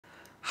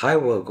Hi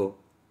Virgo,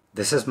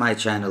 this is my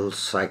channel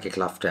Psychic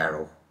Love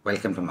Tarot.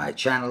 Welcome to my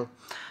channel.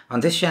 On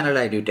this channel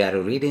I do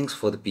tarot readings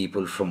for the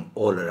people from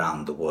all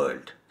around the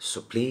world.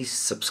 So please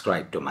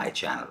subscribe to my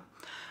channel.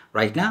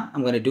 Right now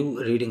I'm going to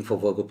do a reading for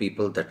Virgo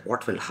people that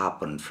what will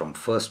happen from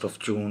 1st of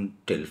June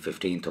till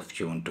 15th of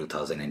June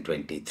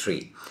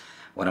 2023.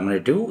 What I'm going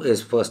to do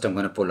is first I'm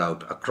going to pull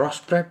out a cross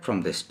spread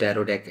from this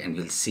tarot deck and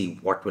we'll see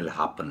what will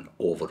happen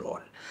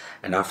overall.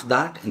 And after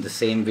that, in the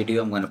same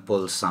video, I'm going to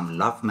pull some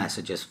love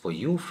messages for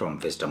you from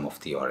Wisdom of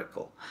the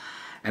Oracle.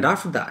 And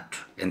after that,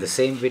 in the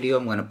same video,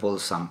 I'm going to pull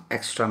some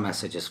extra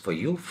messages for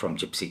you from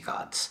Gypsy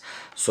cards.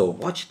 So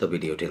watch the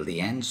video till the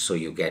end so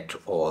you get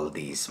all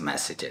these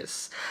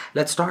messages.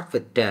 Let's start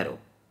with tarot.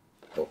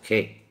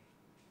 Okay.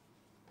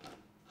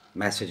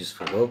 Messages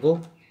for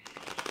Virgo.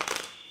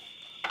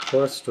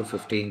 1st to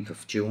 15th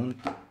of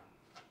June.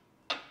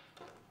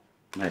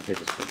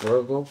 Messages for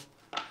Virgo.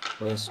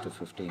 1st to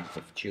 15th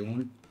of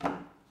June.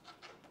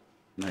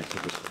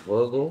 Messages for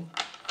Virgo.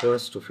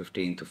 1st to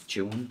 15th of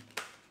June.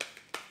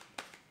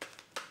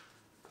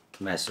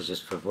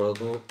 Messages for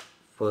Virgo.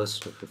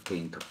 1st to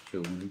 15th of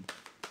June.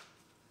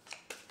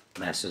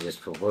 Messages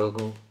for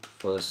Virgo.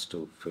 1st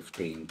to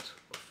 15th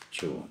of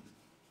June.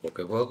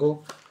 Okay,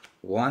 Virgo.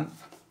 1,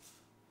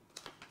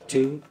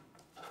 2,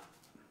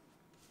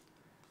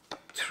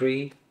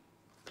 3,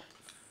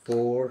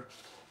 4,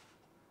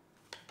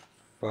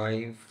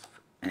 5,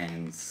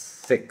 and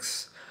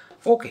 6.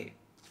 Okay,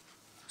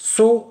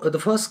 so the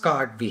first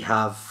card we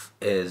have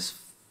is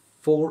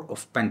 4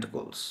 of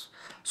Pentacles.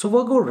 So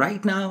Virgo,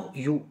 right now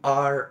you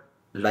are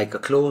like a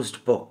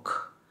closed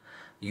book.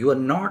 You are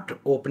not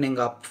opening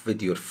up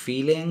with your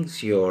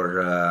feelings,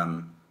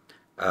 your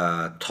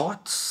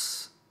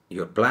thoughts,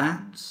 your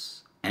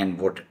plans, and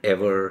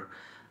whatever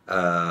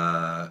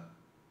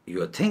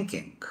you're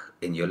thinking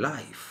in your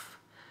life.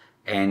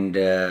 And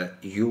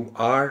you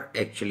are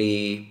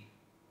actually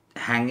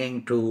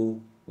hanging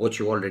to what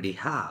you already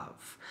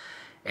have.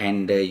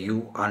 And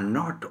you are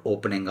not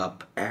opening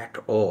up at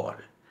all.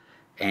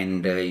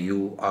 And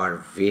you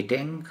are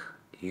waiting,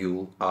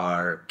 you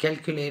are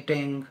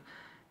calculating,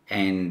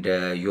 and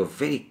you're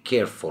very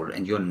careful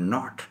and you're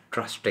not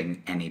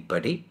trusting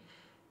anybody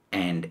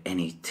and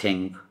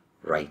anything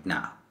right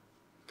now.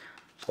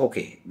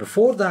 Okay,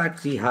 before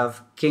that we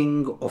have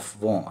King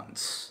of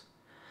Wands.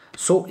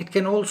 So it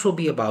can also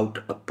be about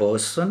a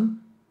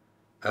person.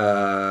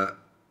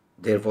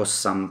 There was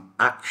some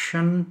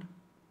action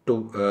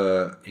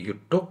you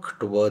took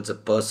towards a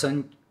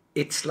person.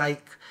 It's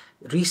like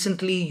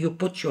recently you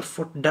put your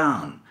foot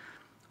down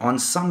on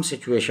some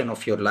situation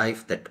of your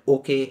life that,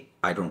 okay,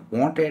 I don't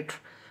want it,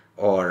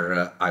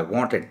 or I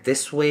want it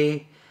this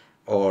way,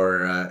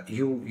 or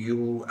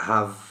you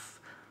have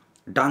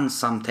done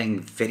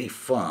something very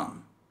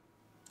firm,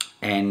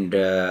 and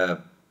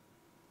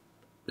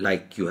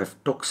like you have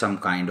took some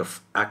kind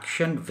of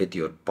action with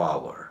your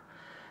power,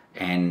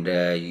 and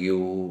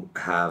you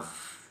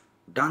have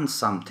done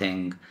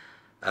something,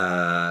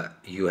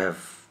 you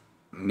have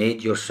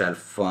made yourself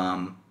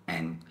firm,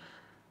 and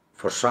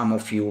for some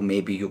of you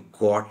maybe you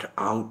got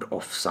out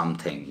of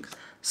something,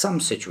 some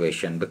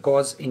situation,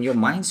 because in your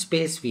mind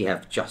space we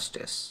have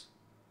Justice,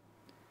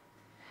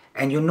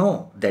 and you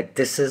know that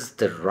this is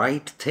the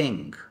right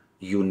thing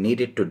you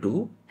needed to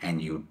do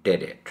and you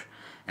did it.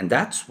 And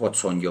that's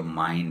what's on your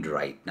mind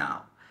right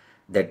now.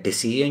 That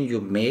decision you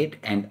made,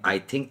 and I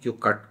think you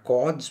cut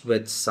cords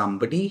with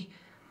somebody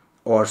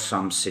or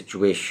some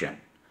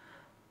situation.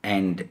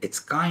 And it's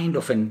kind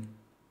of a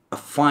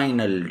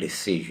final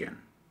decision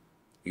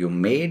you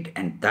made,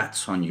 and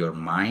that's on your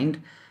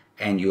mind.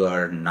 And you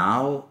are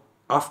now,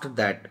 after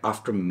that,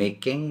 after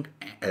making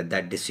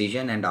that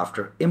decision and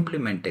after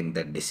implementing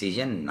that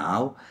decision,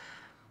 now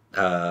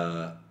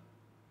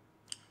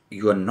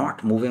you are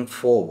not moving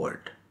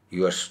forward.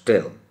 You are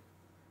still,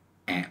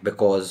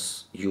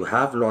 because you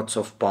have lots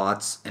of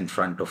paths in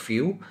front of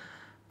you,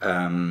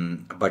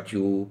 but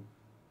you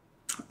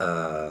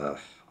are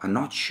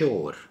not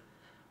sure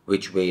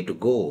which way to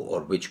go or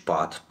which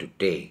path to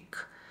take.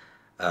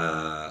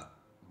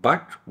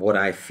 But what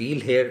I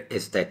feel here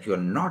is that you're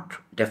not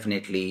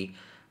definitely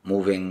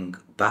moving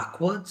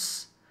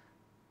backwards,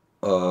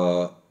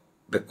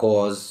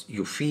 because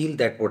you feel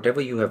that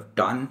whatever you have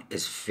done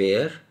is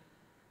fair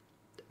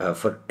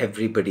for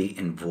everybody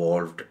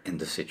involved in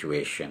the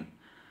situation,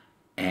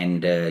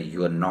 and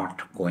you are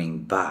not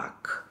going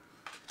back.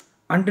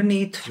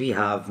 Underneath we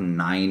have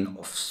 9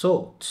 of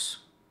Swords.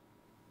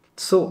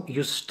 So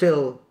you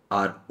still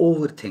are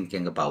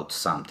overthinking about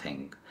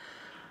something.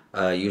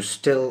 You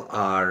still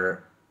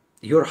are,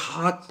 your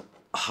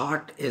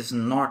heart is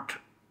not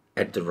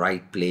at the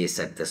right place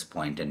at this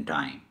point in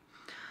time.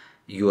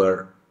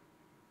 You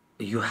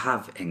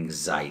have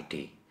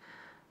anxiety.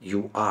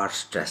 You are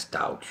stressed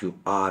out. You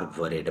are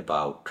worried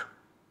about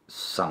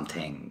some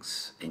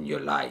things in your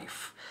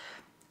life.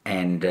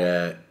 And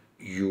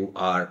you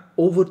are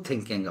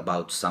overthinking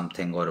about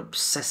something or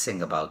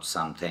obsessing about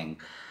something.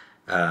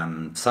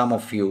 Some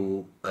of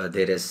you,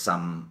 there is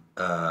some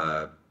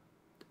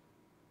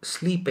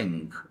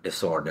sleeping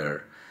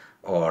disorder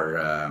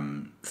or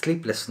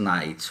sleepless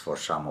nights for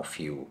some of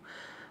you.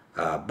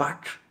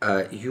 But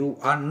you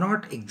are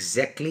not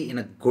exactly in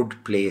a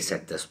good place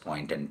at this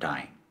point in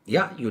time.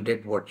 Yeah, you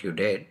did what you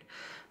did,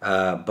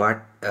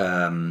 but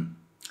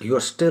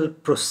you're still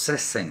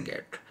processing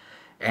it.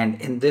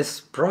 And in this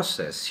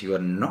process, you are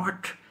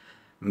not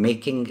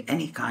making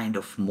any kind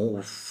of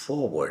move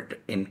forward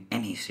in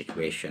any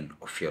situation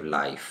of your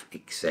life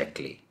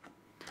exactly.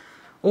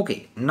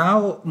 Okay,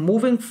 now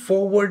moving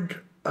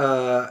forward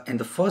in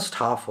the first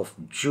half of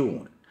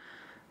June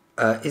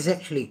is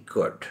actually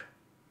good.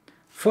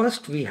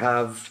 First, we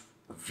have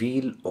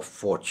Wheel of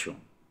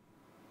Fortune.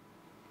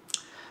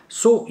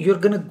 So you're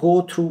going to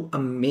go through a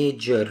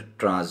major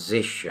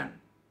transition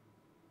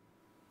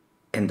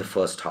in the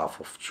first half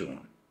of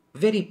June.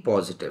 Very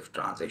positive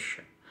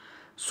transition.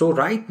 So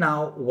right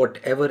now,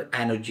 whatever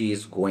energy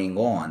is going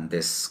on,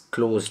 this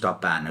closed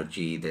up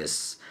energy,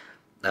 this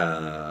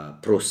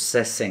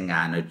processing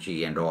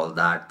energy and all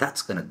that,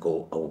 that's going to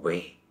go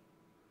away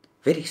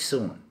very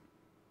soon.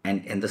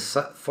 And in the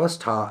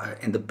first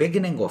half, in the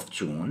beginning of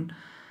June,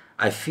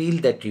 I feel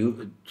that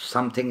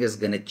something is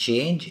going to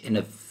change in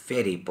a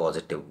very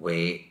positive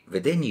way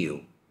within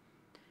you.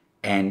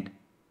 And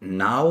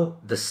now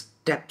the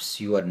steps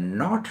you are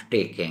not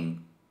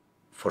taking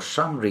for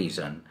some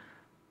reason,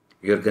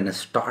 you're going to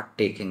start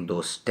taking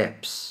those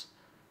steps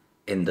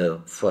in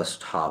the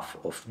first half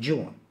of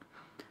June.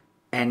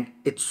 And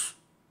it's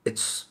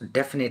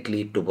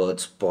definitely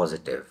towards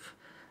positive,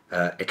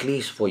 at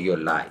least for your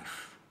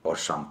life or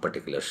some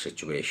particular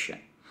situation.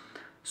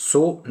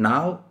 So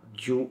now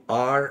you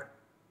are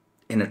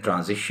in a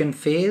transition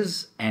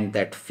phase, and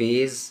that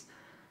phase,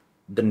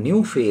 the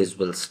new phase,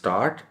 will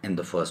start in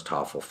the first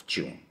half of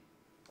June.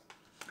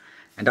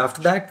 And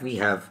after that, we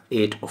have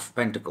Eight of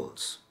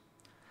Pentacles.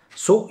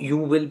 So you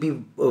will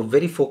be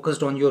very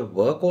focused on your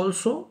work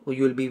also.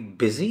 You will be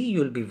busy, you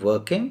will be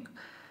working,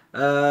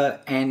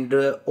 and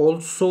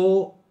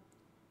also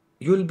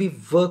you will be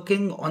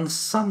working on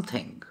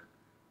something,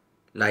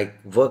 like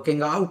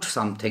working out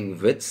something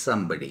with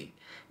somebody.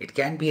 It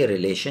can be a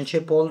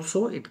relationship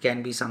also, it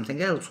can be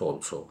something else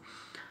also.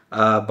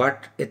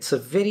 But it's a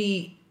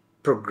very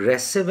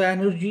progressive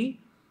energy,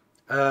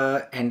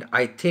 and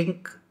I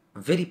think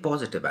very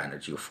positive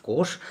energy, of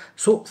course.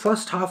 So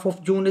first half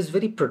of June is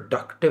very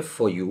productive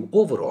for you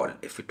overall.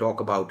 If we talk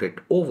about it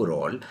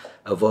overall,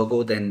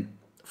 Virgo, then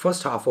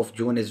first half of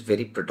June is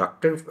very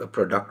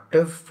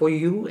productive for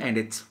you, and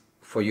it's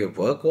for your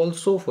work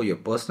also, for your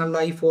personal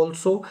life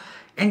also,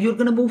 and you're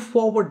going to move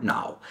forward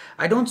now.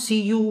 I don't see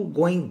you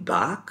going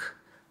back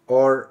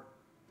or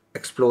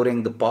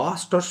exploring the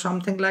past or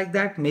something like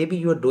that. Maybe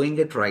you're doing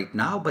it right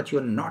now, but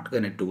you're not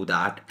going to do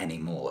that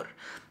anymore,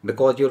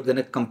 because you're going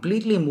to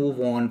completely move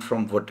on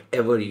from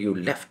whatever you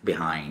left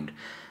behind,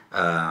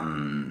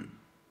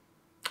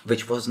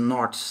 which was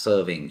not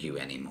serving you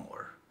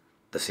anymore.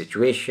 The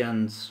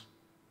situations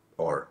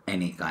or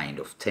any kind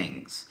of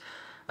things,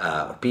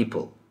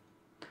 people.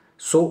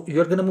 So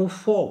you're going to move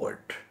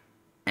forward,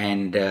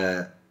 and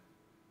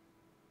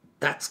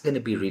that's going to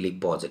be really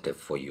positive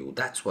for you.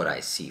 That's what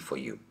I see for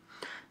you.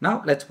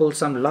 Now let's pull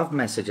some love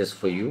messages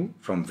for you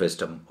from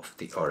Wisdom of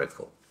the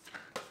Oracle.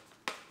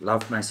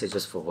 Love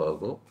messages for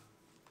Virgo,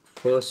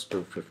 1st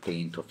to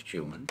 15th of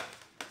June.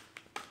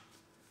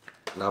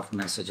 Love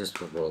messages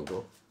for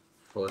Virgo,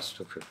 1st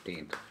to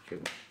 15th of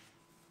June.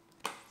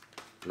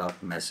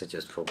 Love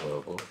messages for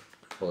Virgo,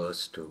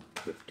 1st to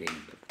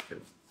 15th of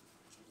June.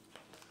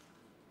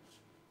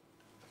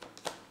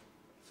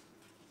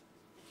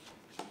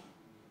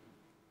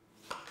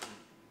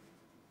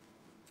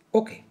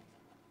 Okay.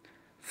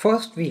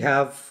 First, we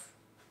have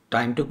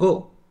time to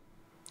go.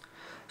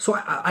 So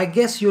I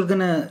guess you're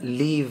gonna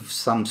leave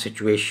some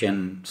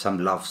situation,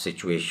 some love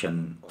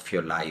situation of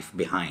your life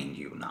behind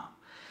you now.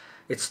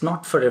 It's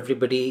not for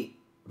everybody,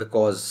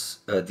 because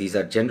these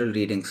are general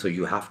readings, so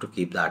you have to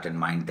keep that in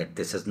mind, that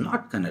this is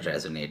not gonna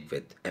resonate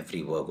with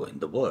every Virgo in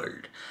the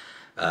world.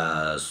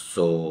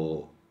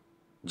 So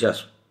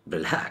just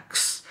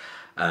relax.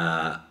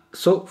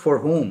 So for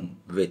whom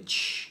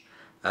which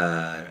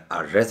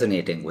are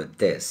resonating with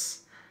this,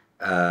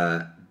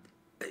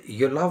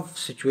 your love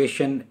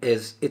situation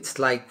is, it's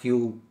like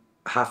you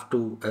have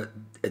to,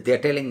 they're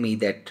telling me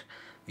that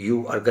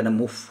you are going to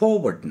move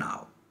forward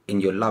now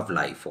in your love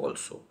life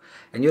also,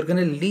 and you're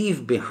going to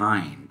leave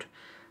behind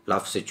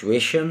love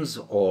situations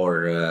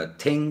or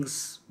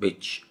things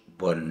which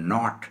were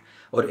not,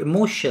 or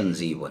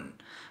emotions even,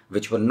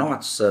 which were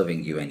not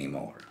serving you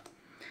anymore.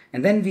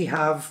 And then we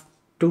have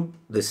to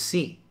the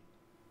sea.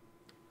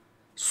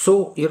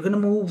 So you're going to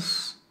move,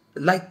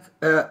 like,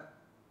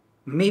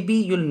 maybe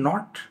you'll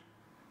not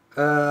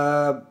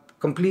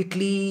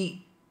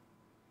completely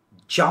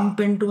jump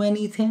into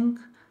anything,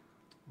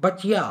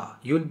 but yeah,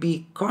 you'll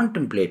be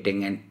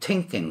contemplating and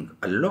thinking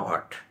a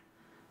lot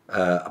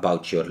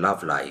about your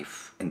love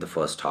life in the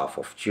first half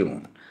of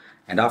June.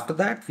 And after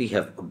that, we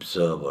have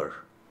Observer.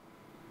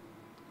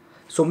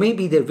 So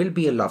maybe there will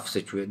be a love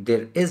situation,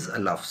 there is a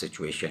love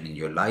situation in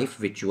your life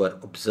which you are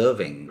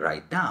observing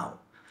right now.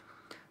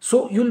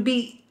 So you'll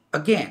be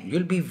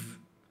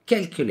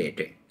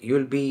calculating,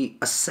 you'll be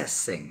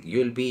assessing,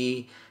 you'll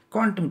be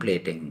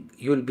contemplating,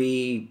 you'll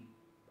be,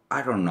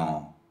 I don't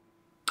know,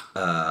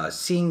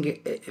 seeing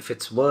if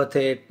it's worth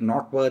it,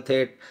 not worth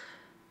it.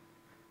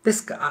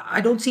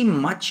 I don't see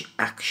much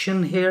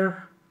action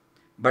here,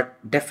 but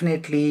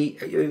definitely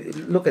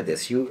look at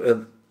this.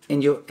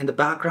 In the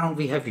background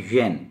we have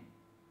yen.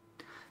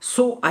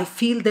 So I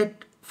feel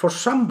that for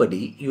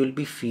somebody you'll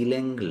be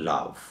feeling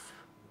love,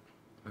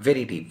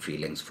 very deep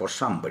feelings for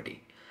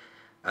somebody,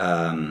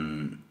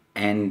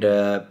 and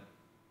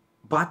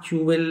but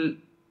you will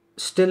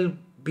still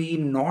be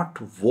not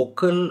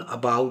vocal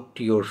about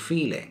your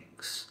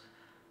feelings.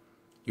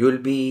 You'll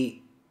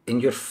be in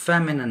your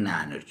feminine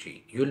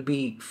energy. You'll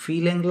be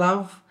feeling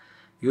love.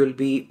 You'll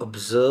be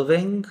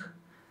observing.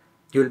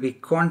 You'll be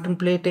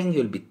contemplating.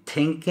 You'll be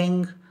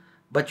thinking.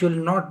 But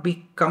you'll not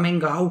be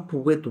coming out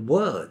with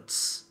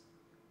words.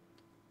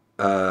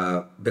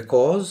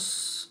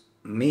 Because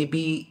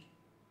maybe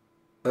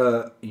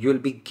you'll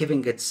be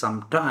giving it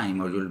some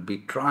time, or you'll be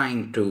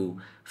trying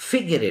to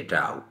figure it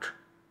out,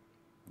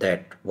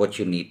 that what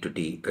you need to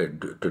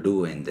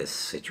do in this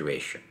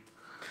situation.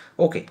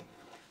 Okay.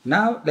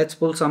 Now let's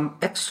pull some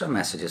extra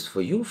messages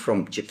for you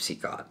from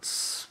Gypsy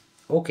cards.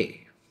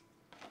 Okay,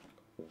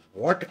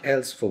 what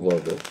else for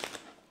Virgo?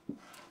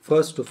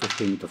 1st to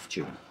 15th of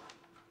June.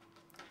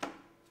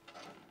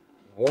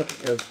 What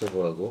else for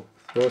Virgo?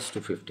 1st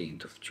to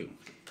 15th of June.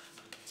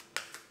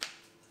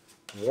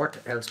 What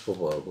else for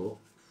Virgo?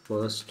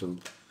 1st to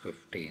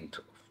 15th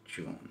of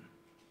June.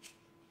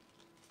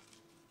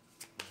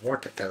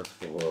 What else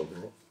for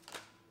Virgo?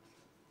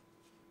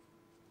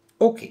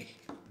 Okay,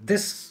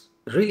 this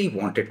really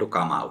wanted to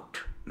come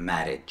out.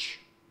 Marriage.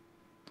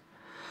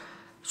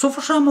 So for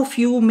some of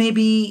you,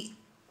 maybe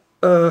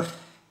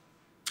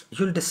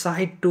you'll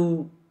decide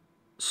to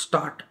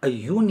start a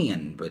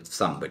union with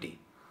somebody.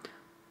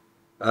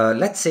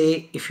 Let's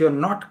say if you're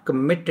not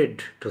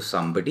committed to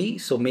somebody,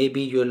 so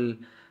maybe you'll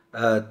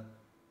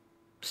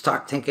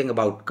start thinking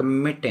about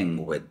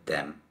committing with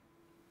them,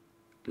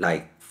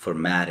 like for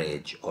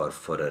marriage or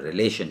for a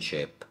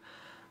relationship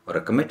or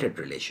a committed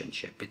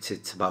relationship.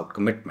 It's about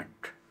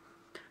commitment.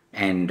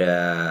 And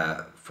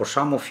for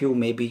some of you,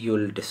 maybe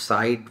you'll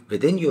decide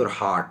within your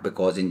heart,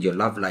 because in your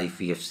love life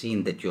we have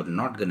seen that you're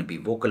not going to be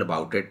vocal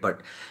about it, but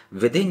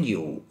within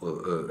you,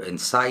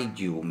 inside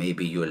you,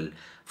 maybe you'll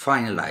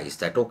finalize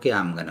that, okay,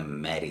 I'm going to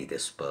marry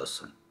this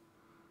person.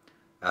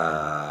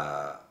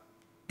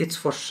 It's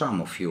for some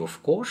of you,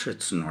 of course,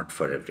 it's not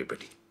for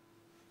everybody.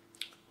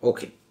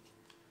 Okay.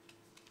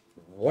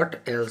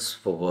 What else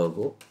for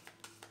Virgo?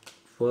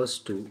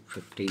 1st to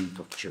 15th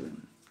of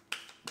June.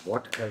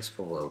 What else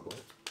for Virgo?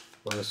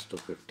 1st to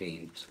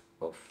 15th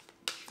of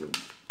June.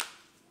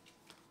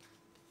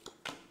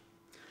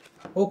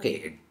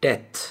 Okay,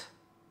 death.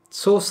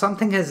 So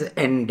something has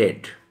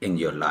ended in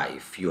your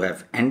life. You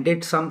have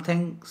ended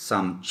something,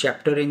 some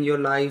chapter in your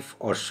life,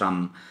 or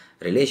some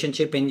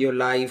relationship in your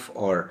life,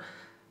 or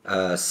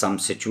some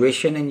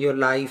situation in your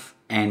life,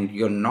 and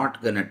you're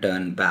not gonna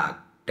turn back.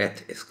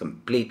 Death is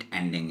complete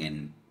ending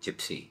in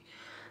Gypsy.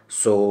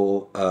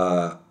 So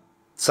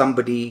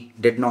something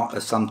did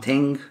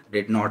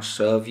not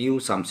serve you,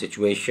 some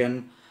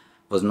situation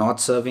was not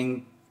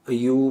serving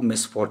you,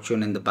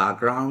 misfortune in the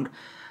background,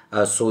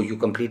 so you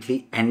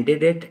completely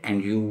ended it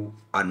and you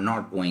are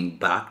not going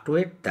back to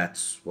it.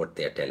 That's what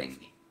they're telling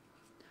me.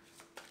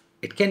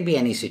 It can be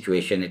any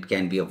situation. It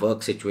can be a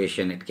work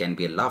situation, it can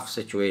be a love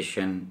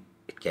situation,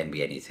 it can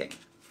be anything.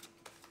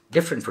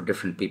 Different for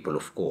different people,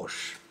 of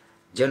course.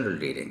 General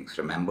readings,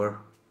 remember.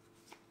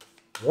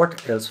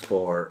 What else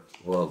for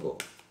Virgo?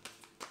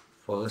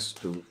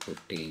 1st to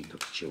 15th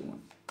of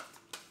June.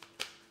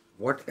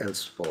 What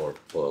else for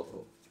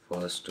Virgo?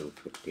 1st to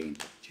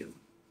 15th of June.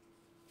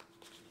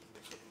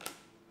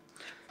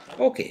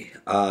 Okay,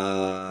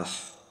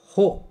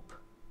 hope.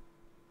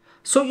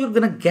 So you're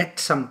gonna get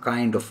some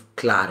kind of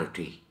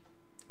clarity,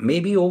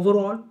 maybe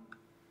overall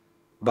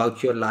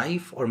about your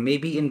life, or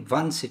maybe in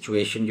one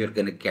situation you're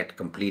gonna get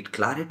complete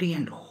clarity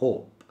and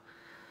hope,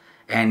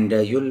 and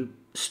you'll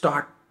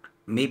start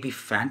maybe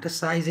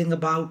fantasizing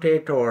about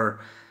it, or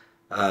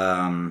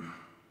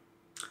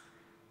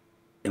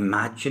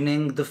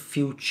imagining the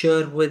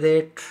future with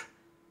it.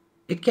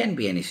 It can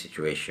be any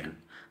situation.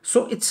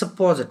 So it's a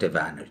positive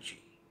energy.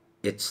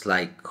 It's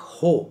like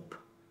hope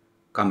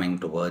coming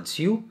towards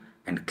you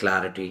and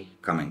clarity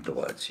coming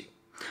towards you.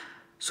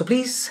 So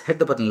please hit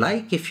the button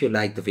like if you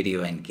like the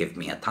video and give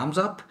me a thumbs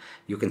up.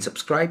 You can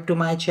subscribe to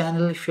my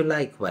channel if you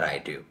like what I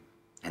do.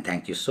 And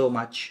thank you so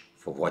much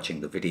for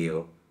watching the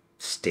video.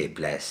 Stay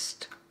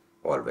blessed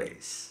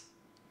always.